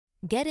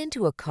Get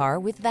into a car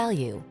with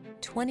value.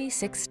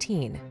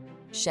 2016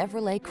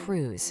 Chevrolet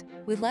Cruze.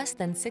 With less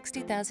than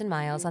 60,000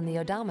 miles on the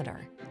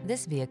odometer,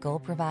 this vehicle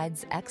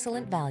provides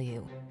excellent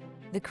value.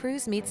 The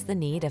Cruze meets the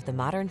need of the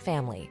modern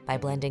family by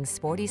blending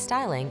sporty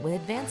styling with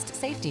advanced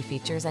safety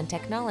features and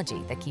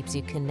technology that keeps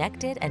you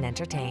connected and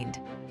entertained.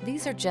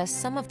 These are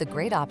just some of the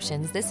great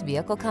options this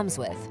vehicle comes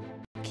with: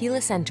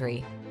 keyless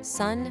entry,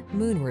 sun,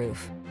 moonroof,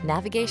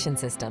 navigation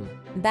system,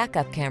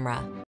 backup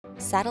camera,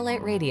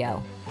 satellite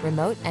radio,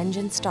 remote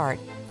engine start,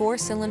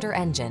 4-cylinder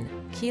engine,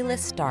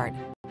 keyless start,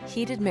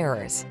 heated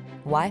mirrors,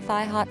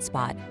 Wi-Fi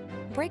hotspot.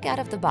 Break out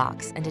of the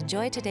box and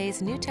enjoy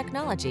today's new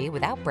technology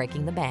without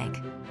breaking the bank.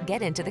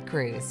 Get into the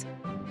Cruze.